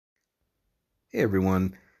Hey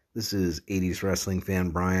everyone, this is 80s wrestling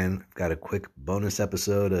fan Brian. I've got a quick bonus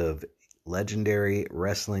episode of legendary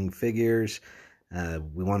wrestling figures.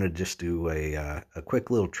 We wanted to just do a quick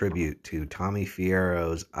little tribute to Tommy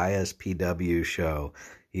Fierro's ISPW show.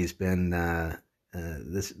 He's been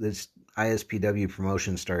this ISPW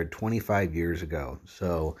promotion started 25 years ago,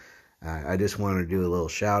 so I just wanted to do a little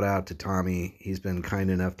shout out to Tommy. He's been kind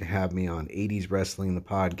enough to have me on 80s Wrestling, the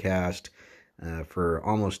podcast, for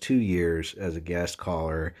almost 2 years as a guest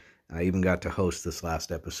caller. I even got to host this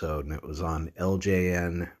last episode, and it was on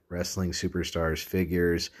LJN Wrestling Superstars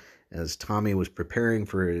Figures, as Tommy was preparing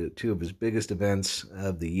for two of his biggest events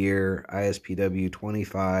of the year, ISPW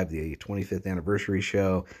 25, the 25th anniversary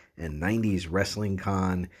show, and 90s Wrestling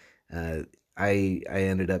Con. I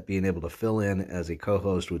ended up being able to fill in as a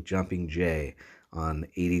co-host with Jumping Jay on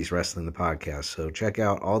 80s Wrestling the Podcast. So check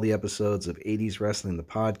out all the episodes of 80s Wrestling the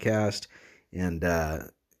Podcast and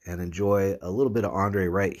enjoy a little bit of Andre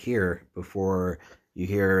right here before you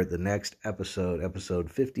hear the next episode,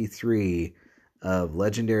 episode 53 of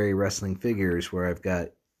Legendary Wrestling Figures, where I've got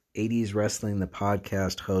 80s Wrestling the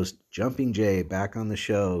Podcast host Jumping Jay back on the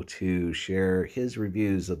show to share his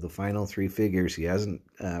reviews of the final three figures he hasn't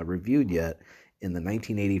reviewed yet in the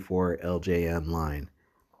 1984 LJN line.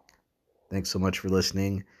 Thanks so much for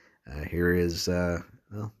listening. Here is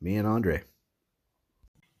me and Andre.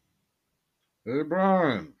 Hey,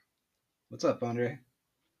 Brian. What's up, Andre?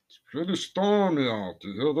 It's pretty stormy out.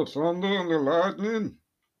 You hear the thunder and the lightning?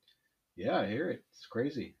 Yeah, I hear it. It's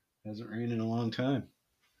crazy. It hasn't rained in a long time.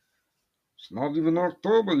 It's not even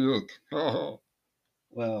October yet.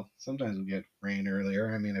 Well, sometimes we get rain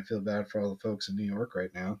earlier. I mean, I feel bad for all the folks in New York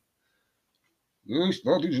right now. Yes,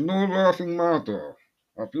 that is no laughing matter.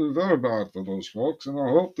 I feel very bad for those folks, and I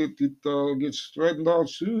hope that it gets straightened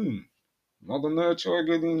out soon. Mother Nature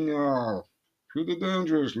getting pretty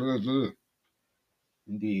dangerous lately.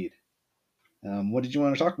 Indeed. What did you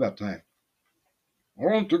want to talk about tonight? I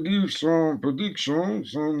want to give some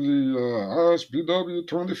predictions on the ISPW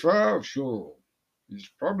 25 show. It's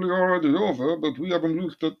probably already over, but we haven't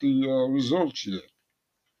looked at the results yet.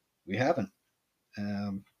 We haven't.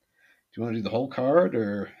 Do you want to do the whole card,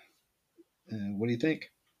 or what do you think?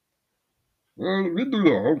 Well, we do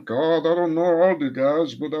the whole card. I don't know all the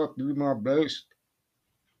guys, but I do my best.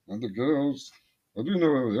 And the girls, I do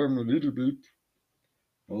know them a little bit.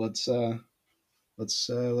 Well, let's go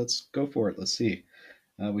for it. Let's see.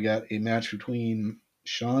 We got a match between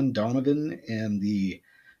Sean Donovan and the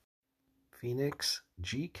Phoenix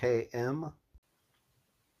GKM.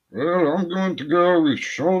 Well, I'm going to go with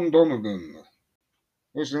Sean Donovan.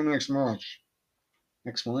 What's the next match?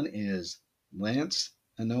 Next one is Lance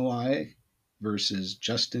Anoa'i versus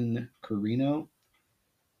Justin Carino.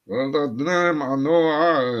 Well, that name, I know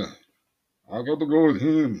I got to go with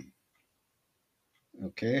him.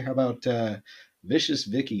 Okay, how about Vicious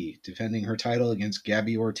Vicky defending her title against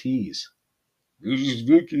Gabby Ortiz? Vicious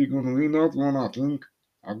Vicky gonna win that one, I think.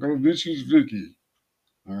 I'll go Vicious Vicky.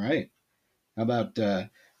 All right. How about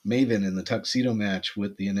Maven in the tuxedo match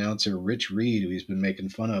with the announcer Rich Reed, who he's been making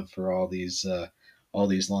fun of for all these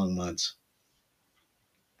long months?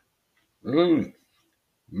 Well,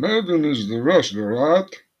 Maven is the wrestler, right?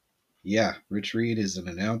 Yeah, Rich Reed is an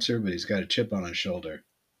announcer, but he's got a chip on his shoulder.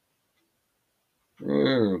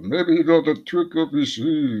 Well, maybe he got a trick up his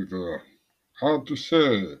sleeve. Hard to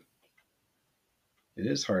say. It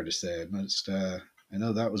is hard to say. I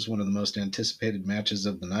know that was one of the most anticipated matches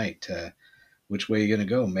of the night. Which way are you going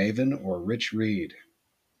to go, Maven or Rich Reed?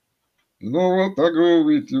 You know what? I go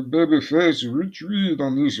with your babyface Rich Reed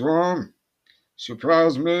on this one.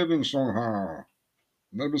 Surprise Maven somehow.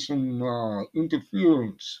 Maybe some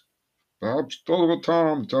interference. Perhaps Tolliver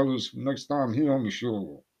Tom tell us next time he on the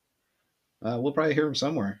show. We'll probably hear him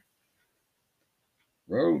somewhere.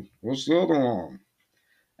 Well, what's the other one?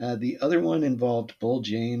 The other one involved Bull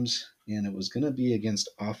James, and it was going to be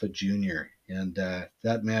against Alpha Jr., and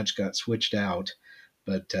that match got switched out.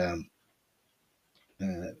 But,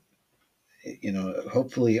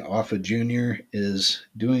 hopefully Alpha Jr. is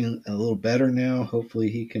doing a little better now.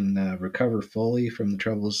 Hopefully he can recover fully from the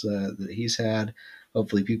troubles that he's had.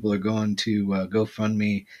 Hopefully people are going to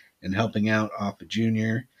GoFundMe and helping out Alpha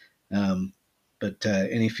Jr. But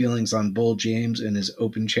any feelings on Bull James and his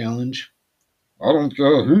open challenge? I don't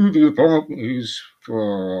care who the opponent is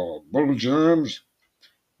for Bull James.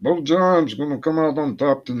 Bull James gonna come out on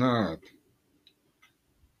top tonight.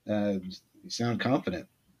 You sound confident.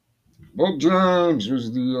 Bull James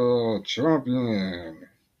was the champion.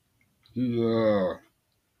 He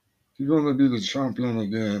gonna be the champion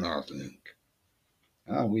again, I think.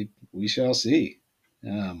 We shall see.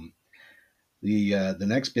 The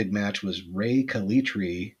next big match was Ray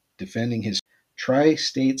Kalitri defending his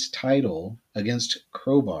Tri-States title against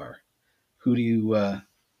Crowbar. Who do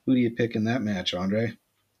you pick in that match, Andre?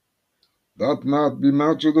 That might be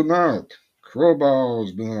match of the night.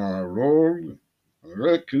 Crowbar's been on a roll. And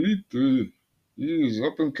Red Kalite, he's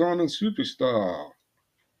up and coming superstar.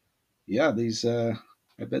 Yeah,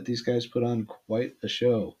 I bet these guys put on quite a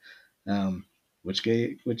show. Which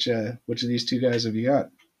of these two guys have you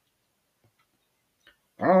got?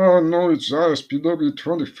 I know it's ISPW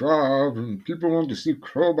 25 and people want to see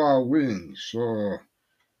Crowbar win, so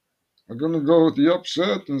I'm gonna go with the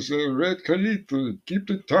upset and say Red Kalite keep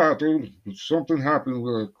the title, but something happened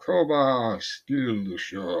where Crowbar steal the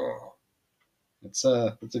show. That's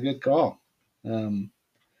a good call. The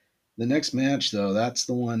next match, though, that's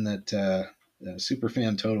the one that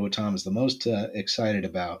Superfan Toto Tom is the most excited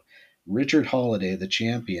about. Richard Holiday, the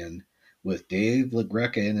champion, with Dave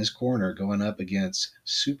LaGreca in his corner, going up against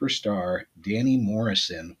superstar Danny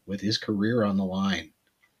Morrison with his career on the line.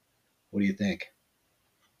 What do you think?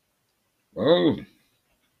 Well,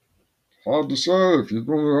 hard to say if you're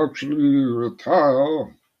gonna actually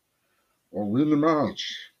retire or win the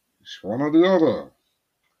match. It's one or the other.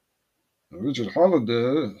 And Richard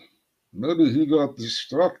Holiday, maybe he got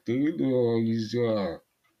distracted or he's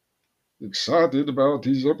excited about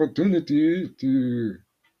his opportunity to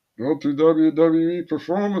go to WWE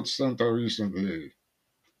Performance Center recently.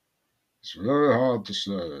 It's very hard to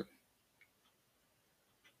say.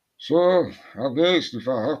 So, I guess if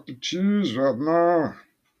I have to choose right now,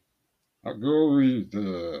 I go with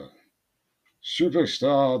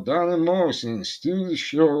superstar Danny Morrison, steal the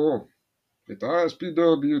show. At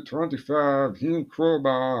ISPW 25, he and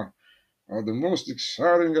Crowbar are the most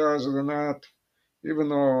exciting guys of the night, even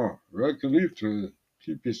though Red Khalifa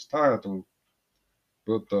keep his title.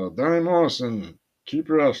 But Danny Morrison keep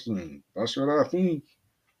wrestling. That's what I think.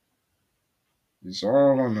 It's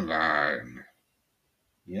all on the line.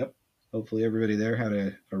 Yep. Hopefully everybody there had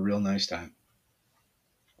a real nice time.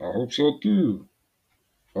 I hope so too.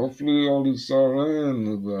 Hopefully all this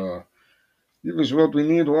rain give us what we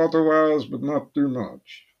need water-wise, but not too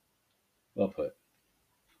much. Well put.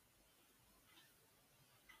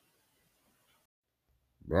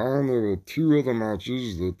 Brian, there were two other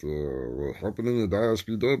matches that were happening at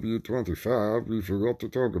ISPW 25 we forgot to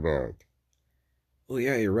talk about. Oh,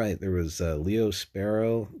 yeah, you're right. There was Leo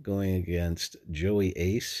Sparrow going against Joey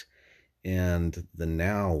Ace, and the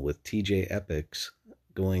Now with TJ Epics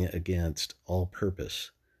going against All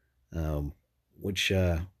Purpose. Um, which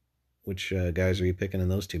guys are you picking in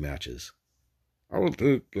those two matches? I would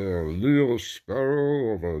take Leo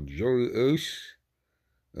Sparrow over Joey Ace,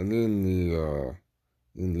 and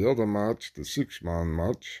in the other match, the six-man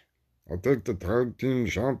match, I'll take the tag team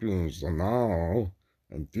champions, the Now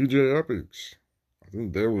and TJ Epics. I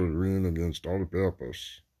think they will win against All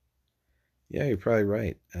Purpose. Yeah, you're probably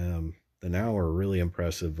right. The Now were really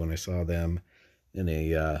impressive when I saw them in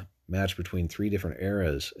a match between three different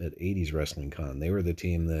eras at 80s Wrestling Con. They were the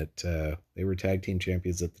team that they were tag team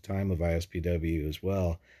champions at the time of ISPW as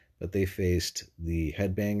well, but they faced the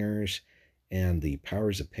Headbangers and the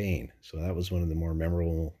Powers of Pain. So that was one of the more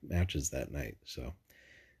memorable matches that night. So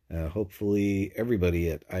hopefully everybody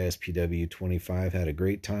at ISPW 25 had a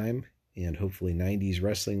great time, and hopefully 90s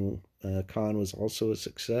Wrestling Con was also a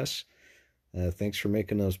success. Thanks for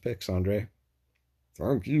making those picks, Andre.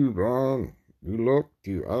 Thank you, Brian. Good luck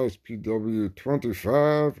to ISPW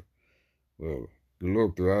 25. Well, good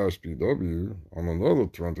luck to ISPW on another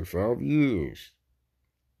 25 years.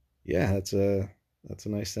 Yeah, that's a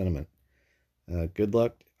nice sentiment. Good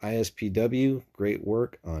luck, ISPW. Great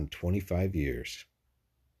work on 25 years.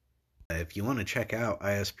 If you want to check out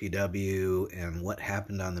ISPW and what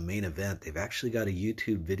happened on the main event, they've actually got a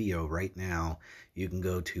YouTube video right now. You can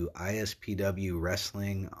go to ISPW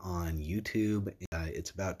Wrestling on YouTube.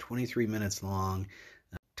 It's about 23 minutes long.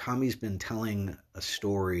 Tommy's been telling a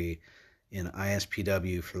story in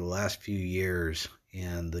ISPW for the last few years,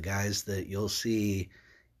 and the guys that you'll see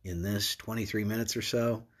in this 23 minutes or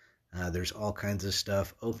so, there's all kinds of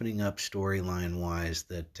stuff opening up storyline wise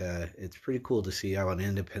that it's pretty cool to see how an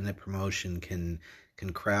independent promotion can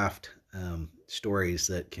craft stories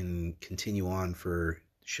that can continue on for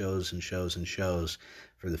shows and shows and shows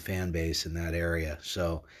for the fan base in that area.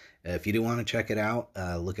 So if you do want to check it out,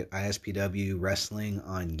 look at ISPW Wrestling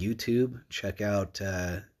on YouTube. Check out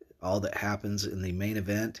all that happens in the main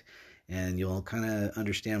event, and you'll kind of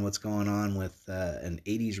understand what's going on with an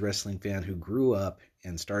 80s wrestling fan who grew up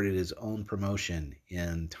and started his own promotion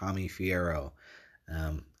in Tommy Fierro.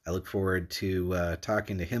 I look forward to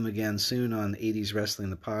talking to him again soon on 80s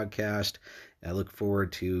Wrestling, the podcast. I look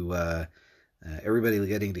forward to everybody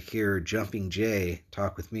getting to hear Jumping Jay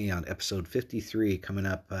talk with me on episode 53 coming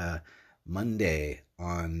up Monday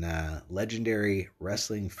on Legendary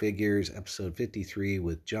Wrestling Figures, episode 53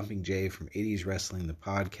 with Jumping Jay from 80s Wrestling, the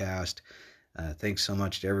podcast. Thanks so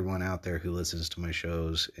much to everyone out there who listens to my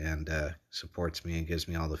shows and supports me and gives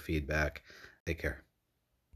me all the feedback. Take care.